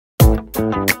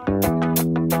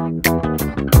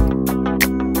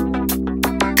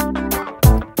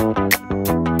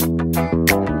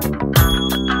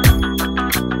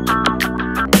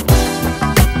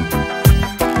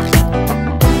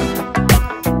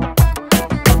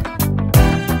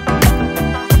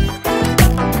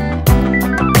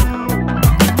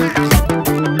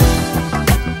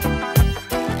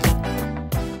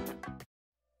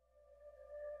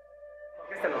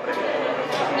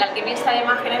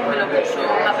PCN me lo puso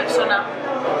una persona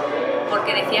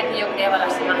porque decía que yo creaba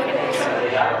las imágenes.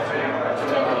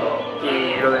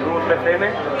 ¿Y lo de Nut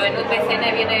PCN? Lo de Nut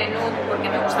PCN viene de Nut porque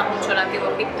me gusta mucho el Antiguo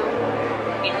Egipto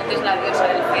y Nut es la diosa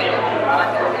del cielo del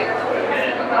Antiguo Egipto.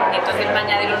 Y entonces me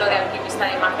añadieron lo de Alquimista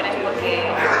de Imágenes por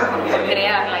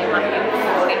crear la imagen,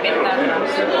 por inventarla.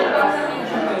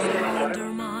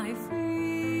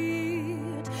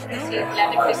 Sí, la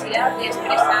necesidad de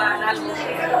expresar algo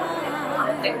que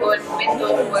tengo el momento,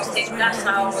 o esté en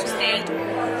casa o esté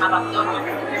en abandono,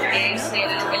 que es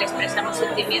el expresar un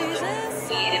sentimiento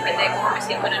y depende de cómo me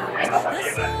siento en el momento.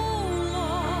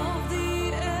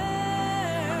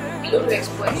 Y Urbex,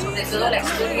 pues sobre todo la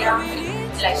historia,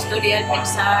 el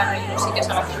pensar en los sitios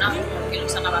abandonados, porque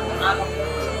los han abandonado.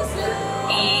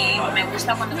 Y me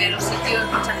gusta cuando voy a los sitios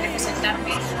muchas veces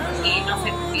sentarme y no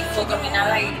hacer ni fotos ni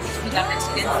nada y disfrutar del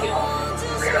silencio.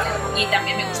 Y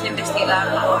también me gusta investigar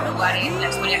los lugares, la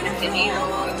historia que han tenido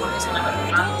y por qué se han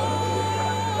abandonado.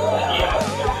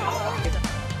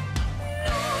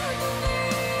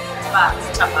 Paz,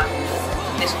 mucha paz.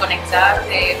 Desconectar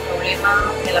de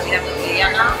problemas de la vida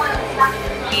cotidiana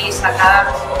y sacar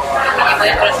lo que llevo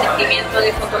dentro del sentimiento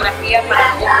de fotografía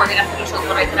para luego poder hacer los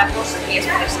autorretratos y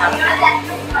expresarlo.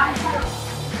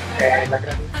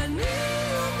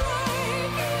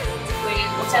 Pues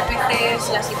muchas veces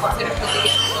las situaciones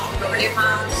cotidianas, los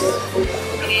problemas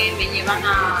me llevan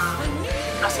a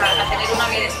tener una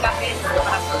vía de escape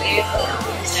para poder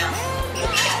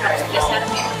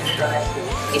expresarme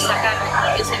y sacar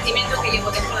el sentimiento que llevo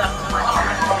dentro de alguna manera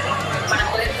para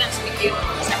poder transmitirlo.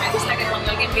 O sea, me gusta que cuando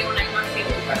alguien ve una imagen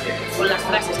con las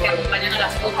frases que acompañan a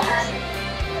las fotos,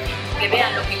 que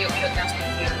vean lo que yo quiero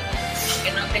transmitir,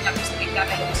 que no tenga que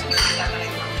explicarle lo que significa cada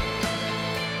imagen.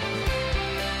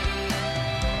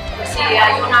 Pues sí,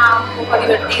 hay una un poco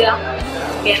divertida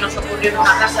que nos ocurrió en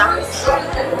una casa,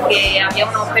 que había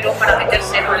un agujero para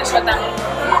meterse por el sótano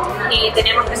y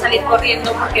teníamos que salir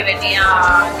corriendo porque venía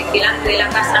el vigilante de la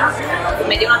casa,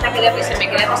 me dio un ataque de risa y me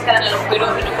quedé atascada en el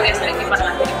agujero y no podía salir ni para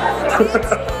adelante.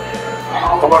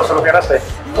 ¿Cómo lo solucionaste?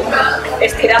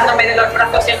 Estirándome de los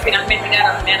brazos y al final me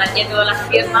han yendo las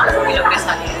piernas y logré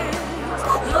salir.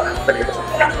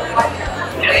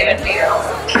 Pero divertido.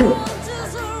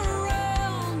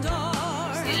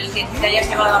 El que te hayas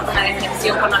llevado a alguna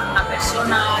decepción con alguna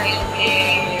persona,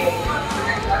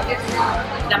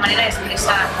 la manera de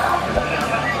expresar,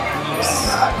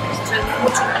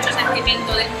 mucho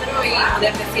sentimiento dentro y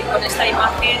poder decir con esta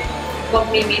imagen,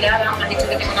 con mi mirada, me han dicho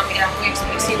que tengo una mirada muy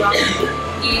expresiva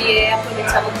y he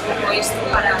aprovechado un poco esto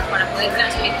para poder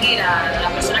transmitir a la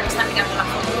persona que está mirando la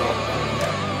foto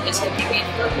el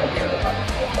sentimiento.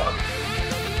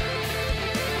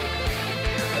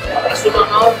 Es un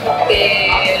honor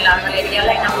porque la galería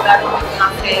la inauguraron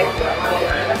hace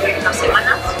unas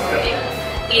semanas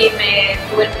y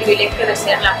tuve el privilegio de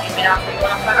ser la primera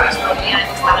fotógrafa que exponía en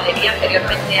esta galería.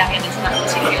 Anteriormente habían hecho una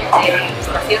exposición de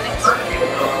ilustraciones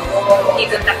y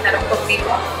contactaron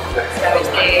conmigo a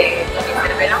través de Tony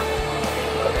Cervera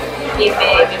y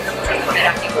me propuso exponer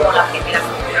aquí como la primera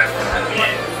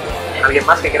fotógrafa. ¿Alguien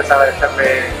más que quieras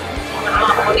agradecerle? Bueno,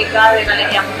 a Mónica de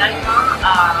Galería Munaima,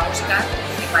 a Oscar,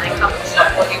 mi pareja, por su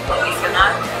apoyo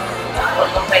incondicional, por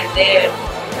comprender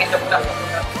mi locura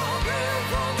fotográfica.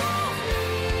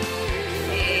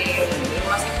 Lo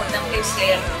más importante es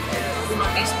ser uno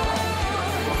mismo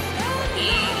y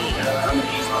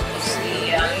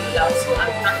si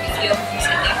alguna afición se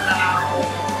tenga,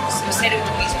 ser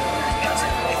uno mismo, que no se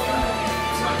puede.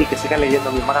 Y que sigan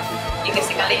leyendo mis magazines. Y que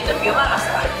sigan leyendo mi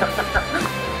magazine.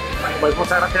 Pues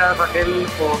muchas gracias, Raquel,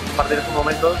 por compartir estos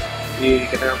momentos y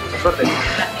que tengas mucha suerte.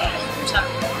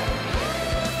 Gracias.